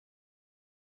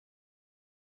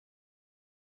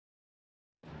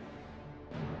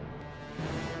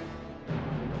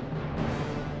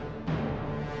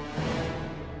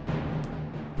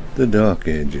The Dark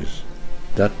Ages,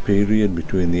 that period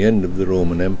between the end of the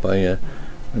Roman Empire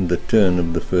and the turn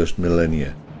of the first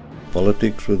millennia.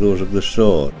 Politics were those of the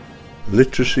sword.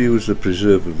 Literacy was the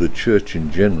preserve of the church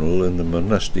in general and the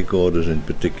monastic orders in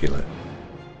particular.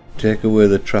 Take away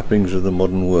the trappings of the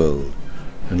modern world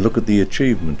and look at the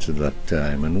achievements of that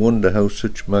time and wonder how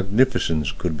such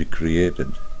magnificence could be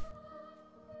created.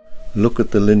 Look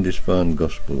at the Lindisfarne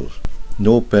Gospels.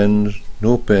 No pens,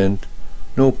 no paint,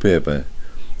 no paper,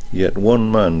 yet one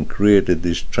man created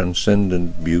this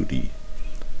transcendent beauty.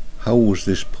 How was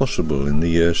this possible in the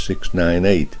year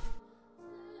 698?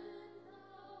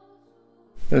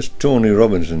 As Tony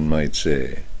Robinson might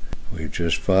say, we've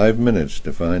just 5 minutes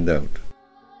to find out.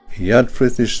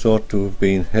 Eadfrith is thought to have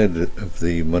been head of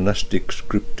the monastic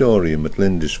scriptorium at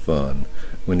Lindisfarne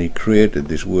when he created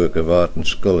this work of art and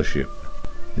scholarship.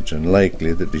 It's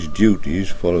unlikely that his duties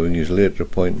following his later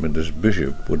appointment as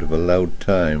bishop would have allowed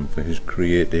time for his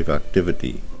creative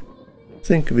activity.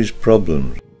 Think of his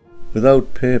problems.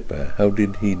 Without paper, how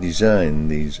did he design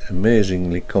these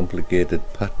amazingly complicated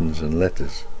patterns and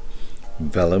letters?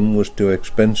 Vellum was too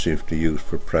expensive to use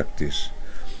for practice,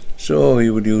 so he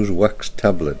would use wax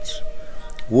tablets,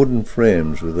 wooden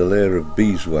frames with a layer of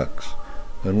beeswax,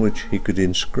 on which he could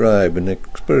inscribe and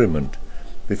experiment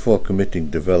before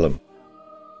committing to vellum.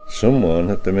 Someone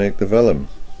had to make the vellum,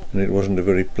 and it wasn't a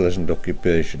very pleasant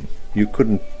occupation. You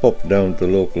couldn't pop down to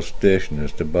the local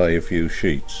stationer's to buy a few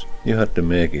sheets. You had to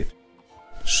make it.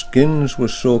 Skins were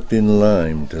soaked in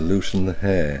lime to loosen the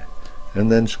hair,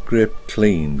 and then scraped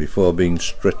clean before being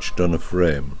stretched on a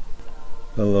frame.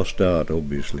 A lost art,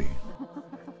 obviously.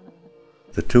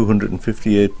 The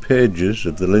 258 pages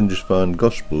of the Lindisfarne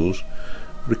Gospels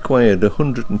required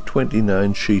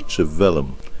 129 sheets of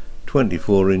vellum,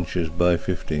 24 inches by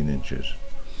 15 inches.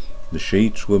 The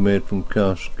sheets were made from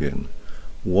calfskin,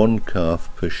 1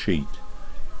 calf per sheet,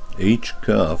 each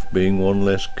calf being one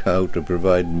less cow to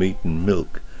provide meat and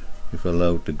milk if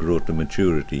allowed to grow to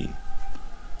maturity.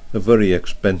 A very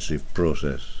expensive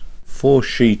process. 4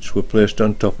 sheets were placed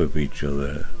on top of each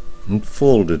other and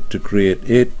folded to create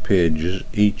 8 pages,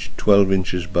 each 12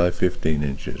 inches by 15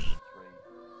 inches.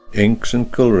 Inks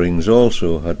and colourings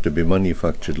also had to be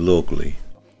manufactured locally.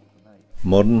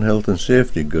 Modern health and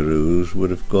safety gurus would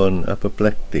have gone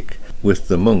apoplectic with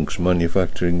the monks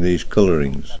manufacturing these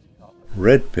colourings.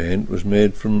 Red paint was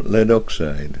made from lead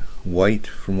oxide, white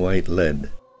from white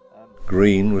lead.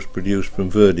 Green was produced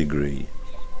from verdigris,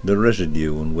 the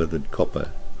residue on weathered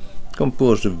copper,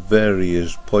 composed of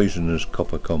various poisonous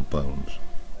copper compounds.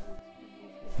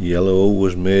 Yellow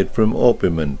was made from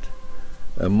orpiment,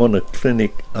 a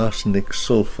monoclinic arsenic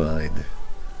sulfide.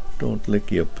 Don't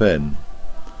lick your pen.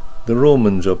 The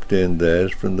Romans obtained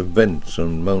theirs from the vents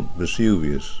on Mount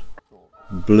Vesuvius.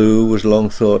 Blue was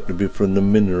long thought to be from the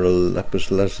mineral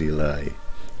lapis lazuli,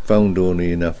 found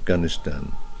only in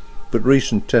Afghanistan, but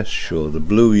recent tests show the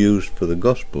blue used for the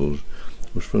Gospels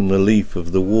was from the leaf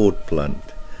of the woad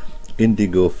plant,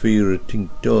 Indigofera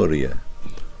tinctoria,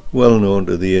 well known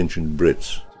to the ancient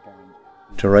Brits.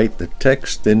 To write the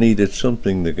text they needed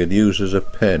something they could use as a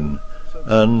pen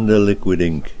and a liquid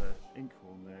ink.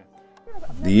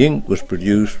 The ink was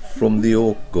produced from the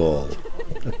oak gall,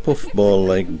 a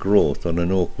puffball-like growth on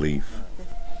an oak leaf.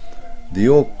 The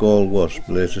oak gall wasp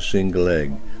lays a single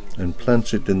egg and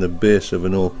plants it in the base of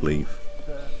an oak leaf.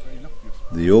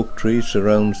 The oak tree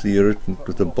surrounds the irritant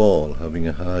with a ball having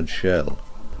a hard shell.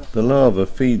 The larva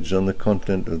feeds on the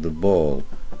content of the ball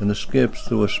and escapes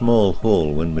through a small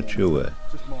hole when mature.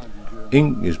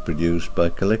 Ink is produced by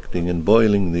collecting and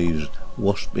boiling these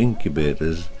wasp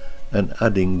incubators and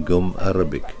adding gum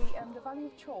arabic.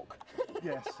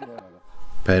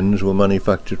 Pens were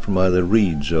manufactured from either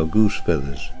reeds or goose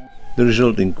feathers. The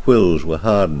resulting quills were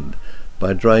hardened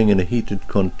by drying in a heated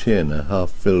container half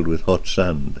filled with hot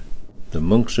sand. The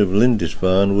monks of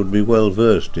Lindisfarne would be well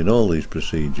versed in all these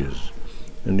procedures,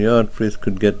 and Eadfrith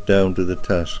could get down to the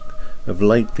task of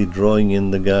lightly drawing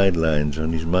in the guidelines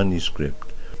on his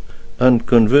manuscript and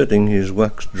converting his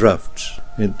wax drafts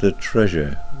into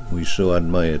treasure we so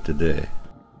admire today.